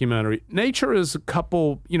great documentary. Nature is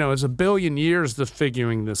is a billion years to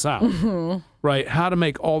figuring this out, right? How to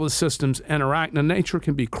make all the systems interact. Now, nature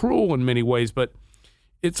can be cruel in many ways, but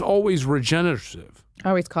it's always regenerative. I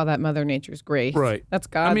always call that Mother Nature's grace. Right. That's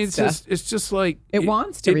God's stuff. it's just like... It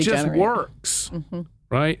wants to regenerate. It just works,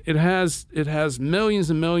 right? It has millions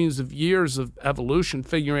and millions of years of evolution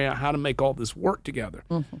figuring out how to make all this work together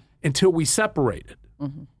until we separate it,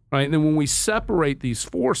 right? And then when we separate these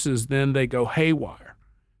forces, then they go haywire,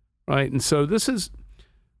 right? And so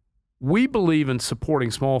we believe in supporting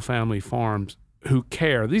small family farms who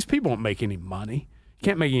care. These people don't make any money. You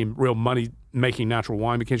can't make any real money making natural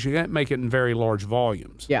wine because you can't make it in very large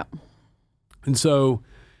volumes. Yeah. And so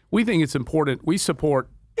we think it's important. We support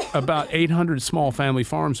about 800 small family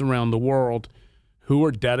farms around the world who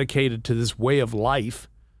are dedicated to this way of life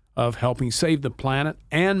of helping save the planet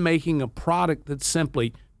and making a product that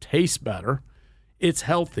simply tastes better, it's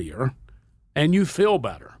healthier, and you feel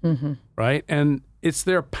better, right? And it's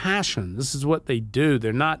their passion. This is what they do.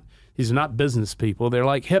 These are not business people. They're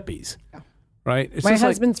like hippies, right? It's My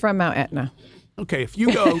husband's from Mount Etna. Okay, if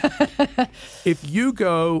you go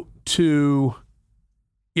to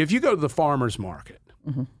the farmer's market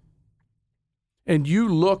and you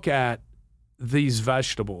look at these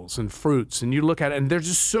vegetables and fruits and you look at it and they're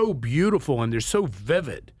just so beautiful and they're so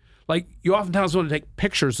vivid. Like you oftentimes want to take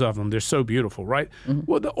pictures of them. They're so beautiful, right?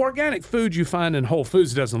 Well, the organic food you find in Whole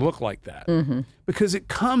Foods doesn't look like that because it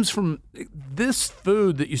comes from this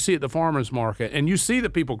food that you see at the farmer's market, and you see the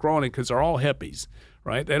people growing it because they're all hippies,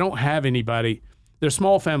 right? They don't have anybody. They're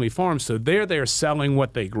small family farms, so they're there selling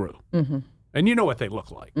what they grew. And you know what they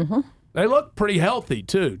look like. They look pretty healthy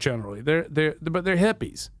too, generally. But they're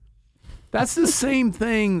hippies. That's the same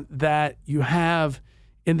thing that you have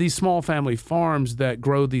in these small family farms that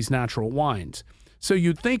grow these natural wines. So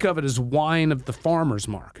you'd think of it as wine of the farmer's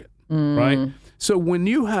market, right? So when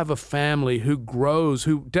you have a family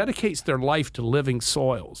who dedicates their life to living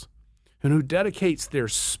soils and who dedicates their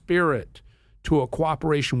spirit to a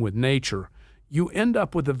cooperation with nature, you end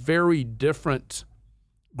up with a very different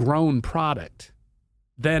grown product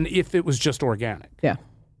than if it was just organic. Yeah.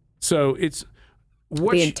 So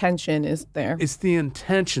the intention is there. It's the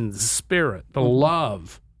intention, the spirit, the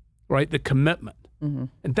love, right? The commitment. And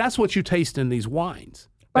that's what you taste in these wines.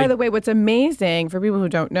 By the way, what's amazing for people who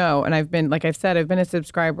don't know, and I've been a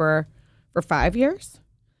subscriber for 5 years.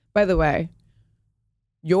 By the way,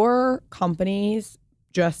 your company's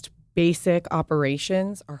just basic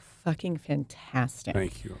operations are fucking fantastic.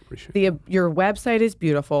 Thank you. I appreciate it. Your website is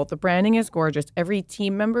beautiful. The branding is gorgeous. Every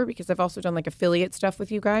team member, because I've also done like affiliate stuff with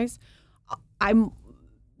you guys,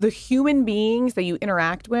 the human beings that you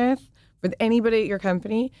interact with anybody at your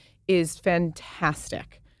company is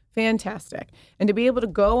fantastic. Fantastic. And to be able to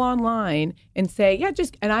go online and say,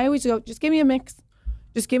 and I always go, just give me a mix.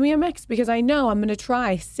 Just give me a mix because I know I'm going to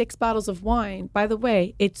try 6 bottles of wine. By the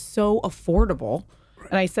way, it's so affordable. Right.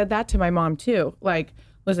 And I said that to my mom too. Like,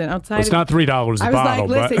 listen, outside it's not $3 a bottle. I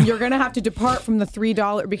was like, listen, you're going to have to depart from the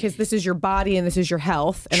 $3 because this is your body and this is your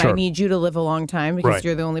health. And I need you to live a long time because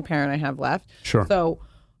you're the only parent I have left. Sure. So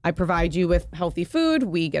I provide you with healthy food.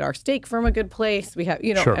 We get our steak from a good place. We have,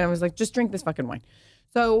 and I was like, just drink this fucking wine.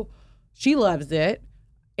 So she loves it.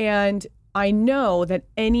 And I know that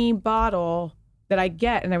any bottle that I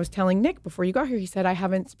get, and I was telling Nick before you got here, he said, I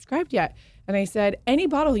haven't subscribed yet. And I said, any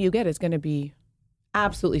bottle you get is going to be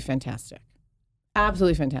absolutely fantastic.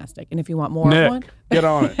 Absolutely fantastic. And if you want more Nick, of one, get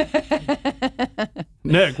on it.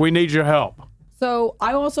 Nick, we need your help. So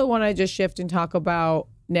I also want to just shift and talk about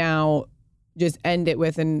now, just end it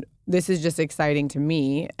with, and this is just exciting to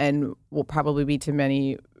me and will probably be to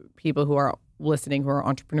many people who are listening who are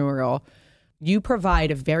entrepreneurial. You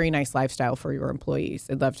provide a very nice lifestyle for your employees.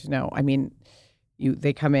 I'd love to know. I mean,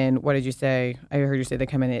 they come in, what did you say? I heard you say they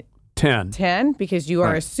come in at 10 because you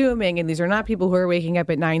are assuming, and these are not people who are waking up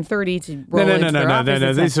at 9:30 to roll into their office.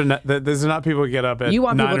 No. These are not people who get up at 9 or 9:30. You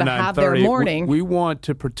want people to have their morning. We want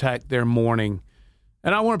to protect their morning,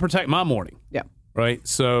 and I want to protect my morning. Yeah. Right.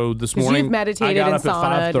 So this morning, you've meditated I got and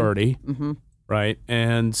up at 5:30. Mm-hmm. Right,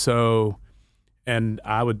 and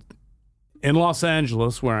I would in Los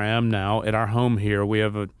Angeles, where I am now, at our home here, we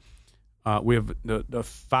have a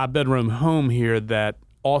 5-bedroom home here that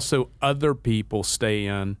also other people stay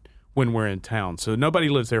in when we're in town. So nobody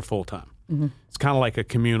lives there full time. Mm-hmm. It's kind of like a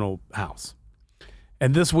communal house.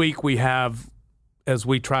 And this week we have, as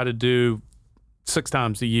we try to do 6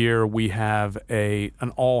 times a year, we have an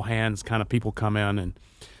all hands kind of people come in, and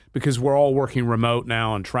because we're all working remote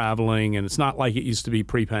now and traveling, and it's not like it used to be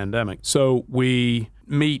pre-pandemic. So we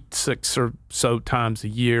meet 6 or so times a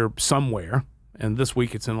year somewhere, and this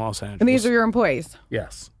week it's in Los Angeles. And these are your employees?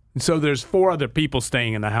 Yes. And so there's 4 other people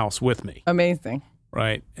staying in the house with me. Amazing.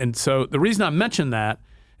 Right. And so the reason I mentioned that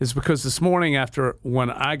is because this morning when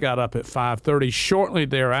I got up at 5:30, shortly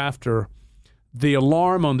thereafter, the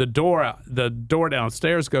alarm on the door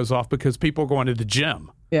downstairs goes off because people are going to the gym.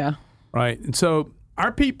 Yeah. Right. And so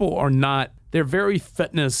our people they're very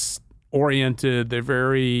fitness oriented. They're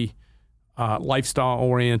very lifestyle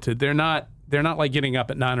oriented. They're not like getting up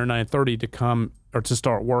at 9 or 9:30 to come or to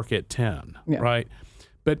start work at 10. Yeah. Right.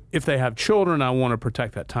 But if they have children, I want to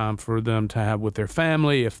protect that time for them to have with their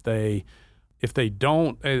family. If they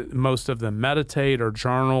don't, most of them meditate or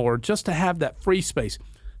journal or just to have that free space.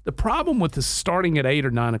 The problem with this starting at 8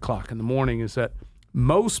 or 9 o'clock in the morning is that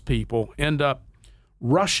most people end up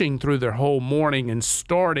rushing through their whole morning and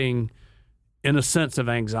starting in a sense of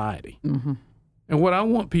anxiety. Mm-hmm. And what I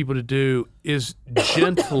want people to do is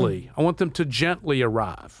gently, I want them to gently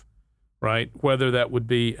arrive, right? Whether that would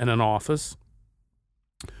be in an office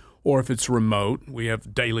or if it's remote. We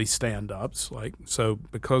have daily stand-ups. So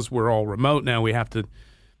because we're all remote now, we have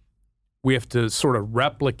to sort of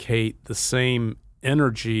replicate the same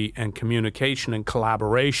energy and communication and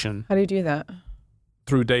collaboration. How do you do that?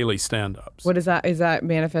 Through daily stand-ups. What is that? Is that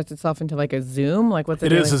manifest itself into like a Zoom? Like what's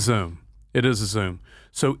It is a Zoom. It is a Zoom.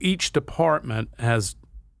 So each department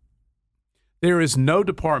there is no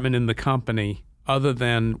department in the company other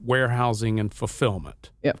than warehousing and fulfillment.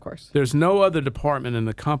 Yeah, of course. There's no other department in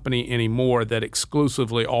the company anymore that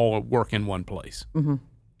exclusively all work in one place. Mm-hmm.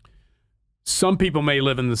 Some people may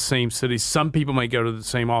live in the same city. Some people may go to the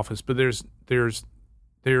same office, but there's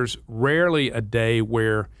rarely a day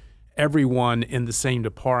where everyone in the same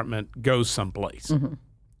department goes someplace, mm-hmm.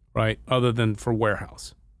 right? Other than for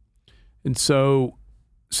warehouse. And so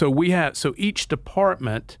each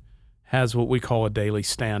department has what we call a daily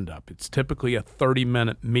stand-up. It's typically a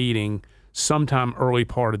 30-minute meeting sometime early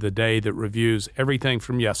part of the day that reviews everything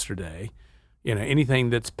from yesterday,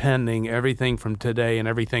 anything that's pending, everything from today, and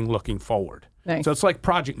everything looking forward. Nice. So it's like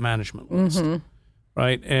project management list, mm-hmm.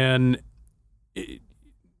 right? And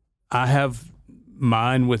I have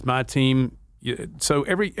mine with my team. So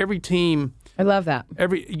every team, I love that.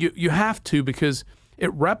 You have to, because it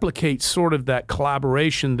replicates sort of that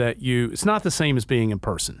collaboration it's not the same as being in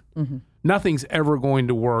person. Mm-hmm. Nothing's ever going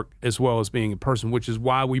to work as well as being in person, which is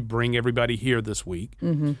why we bring everybody here this week,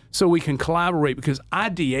 mm-hmm. so we can collaborate, because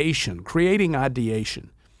creating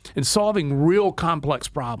ideation and solving real complex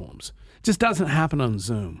problems just doesn't happen on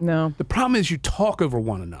Zoom. No. The problem is you talk over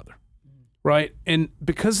one another, right? And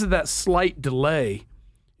because of that slight delay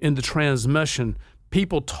in the transmission,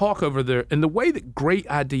 people talk over and the way that great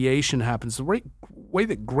ideation happens, the way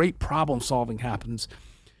that great problem solving happens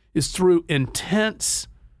is through intense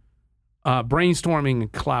brainstorming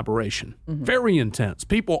and collaboration. Mm-hmm. Very intense.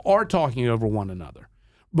 People are talking over one another,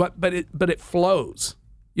 but it flows,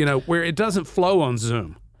 where it doesn't flow on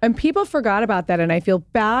Zoom. And people forgot about that, and I feel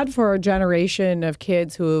bad for a generation of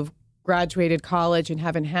kids who have graduated college and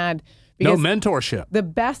haven't had no mentorship.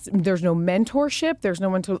 There's no mentorship. There's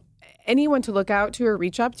no anyone to look out to or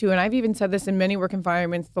reach up to. And I've even said this in many work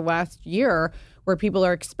environments the last year, where people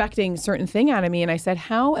are expecting a certain thing out of me. And I said,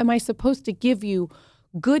 how am I supposed to give you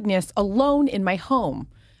goodness alone in my home?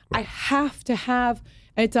 I have to have,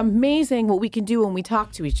 and it's amazing what we can do when we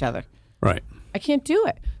talk to each other. Right. I can't do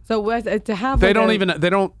it. So to have they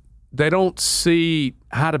don't see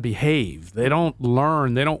how to behave. They don't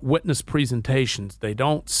learn. They don't witness presentations. They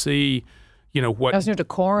don't see, what. There's no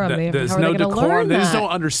decorum. There's no decorum. They just don't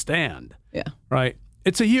understand. Yeah. Right.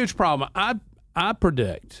 It's a huge problem. I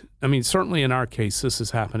predict, certainly in our case, this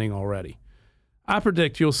is happening already. I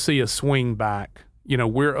predict you'll see a swing back.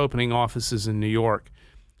 We're opening offices in New York.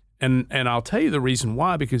 And I'll tell you the reason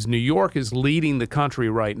why, because New York is leading the country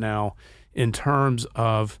right now in terms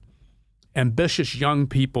of ambitious young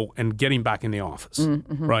people and getting back in the office,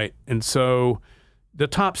 mm-hmm. right? And so the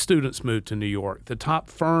top students move to New York. The top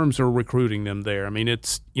firms are recruiting them there.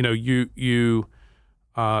 It's,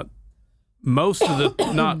 most of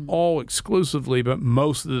the, not all exclusively, but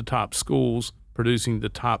most of the top schools producing the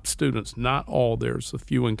top students, not all, there's a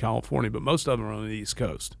few in California, but most of them are on the East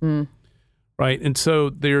Coast, right? And so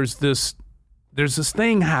there's this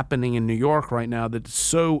thing happening in New York right now that's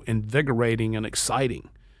so invigorating and exciting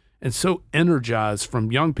and so energized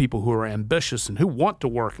from young people who are ambitious and who want to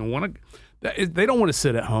work and they don't want to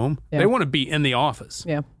sit at home. Yeah. They want to be in the office,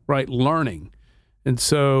 yeah, right, learning. And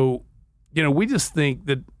so, we just think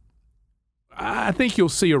that, I think you'll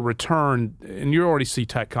see a return, and you already see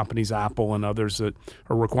tech companies, Apple and others, that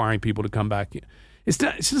are requiring people to come back. It's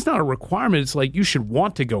just not a requirement. It's like you should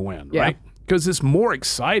want to go in, right? Because it's more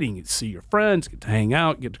exciting. You see your friends, get to hang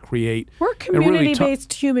out, get to create. We're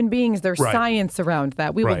community-based human beings. There's science around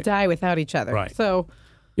that. We will die without each other. Right. So,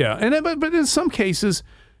 yeah, and but in some cases,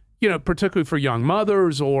 particularly for young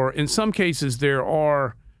mothers, or in some cases there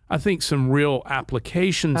are, I think, some real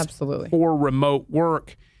applications absolutely for remote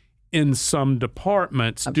work in some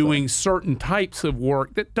departments, absolutely, doing certain types of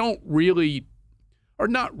work that are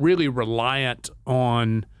not really reliant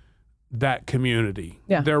on that community.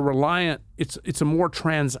 Yeah. They're reliant, it's a more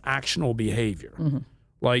transactional behavior. Mm-hmm.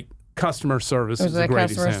 Like customer service is a great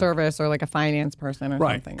example. Customer service or like a finance person or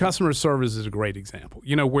something. Customer service is a great example.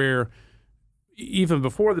 Where even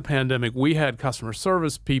before the pandemic, we had customer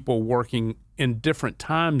service people working in different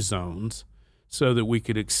time zones so that we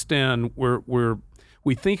could extend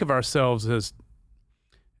we think of ourselves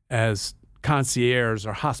as concierge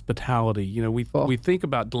or hospitality. You know, we think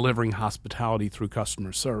about delivering hospitality through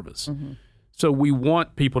customer service. Mm-hmm. So we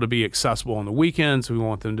want people to be accessible on the weekends. We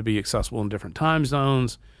want them to be accessible in different time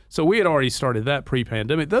zones. So we had already started that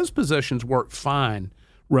pre-pandemic. Those positions work fine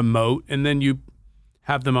remote, and then you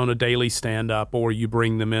have them on a daily stand-up, or you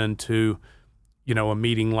bring them into, you know, a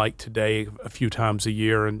meeting like today a few times a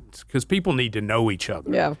year, and because people need to know each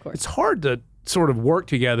other. Yeah, of course. It's hard to sort of work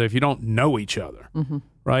together if you don't know each other,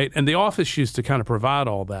 right? And the office used to kind of provide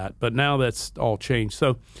all that, but now that's all changed.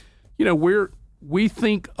 So, you know, we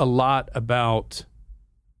think a lot about.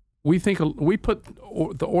 We put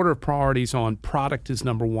the order of priorities on product is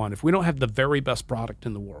number one. If we don't have the very best product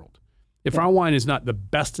in the world, if our wine is not the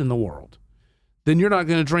best in the world, then you're not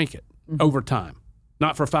going to drink it over time.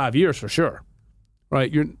 Not for 5 years for sure,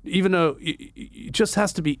 right? Even though it just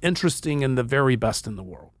has to be interesting and the very best in the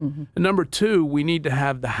world. And number two, we need to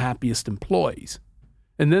have the happiest employees.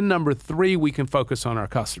 And then number three, we can focus on our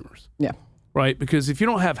customers. Yeah. Right? Because if you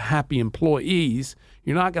don't have happy employees,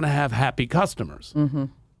 you're not going to have happy customers.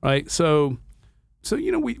 Right? So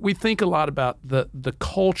you know, we think a lot about the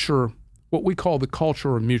culture, what we call the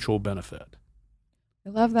culture of mutual benefit. I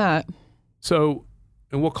love that. So,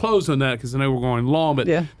 and we'll close on that because I know we're going long, but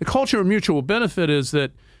the culture of mutual benefit is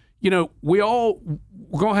that, you know, we're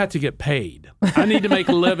going to have to get paid. I need to make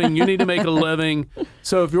a living. You need to make a living.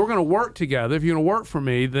 So if you're going to work together, if you're going to work for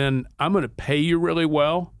me, then I'm going to pay you really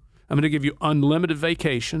well. I'm going to give you unlimited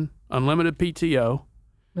vacation, unlimited PTO.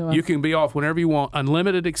 You can be off whenever you want,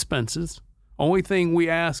 unlimited expenses. Only thing we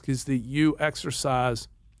ask is that you exercise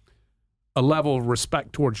a level of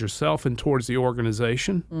respect towards yourself and towards the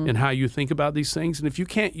organization and how you think about these things. And if you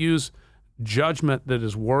can't use judgment that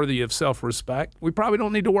is worthy of self-respect, we probably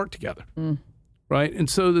don't need to work together, right? And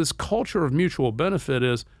so this culture of mutual benefit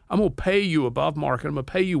is, I'm going to pay you above market, I'm going to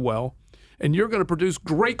pay you well, and you're going to produce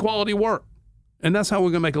great quality work. And that's how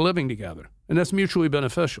we're going to make a living together. And that's mutually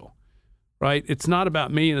beneficial. Right? It's not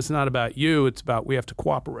about me and it's not about you. It's about we have to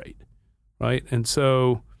cooperate, right? And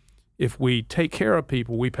so if we take care of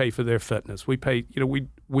people, we pay for their fitness. We pay, you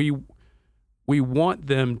know, we want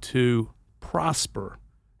them to prosper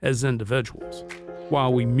as individuals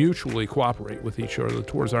while we mutually cooperate with each other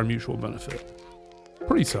towards our mutual benefit.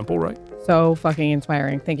 Pretty simple, right? So fucking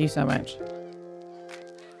inspiring. Thank you so much.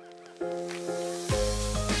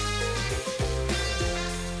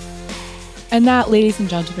 And that, ladies and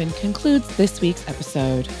gentlemen, concludes this week's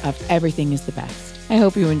episode of Everything is the Best. I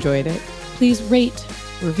hope you enjoyed it. Please rate,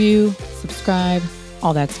 review, subscribe,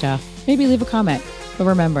 all that stuff. Maybe leave a comment. But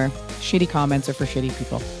remember, shitty comments are for shitty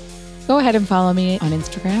people. Go ahead and follow me on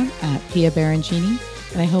Instagram at Pia Barancini.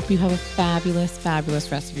 And I hope you have a fabulous,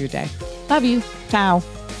 fabulous rest of your day. Love you. Ciao.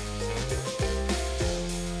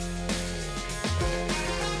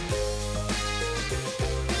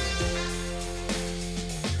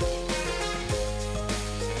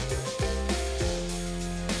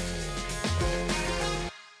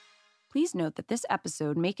 Please note that this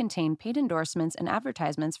episode may contain paid endorsements and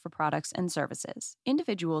advertisements for products and services.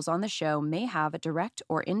 Individuals on the show may have a direct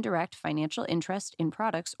or indirect financial interest in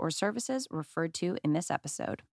products or services referred to in this episode.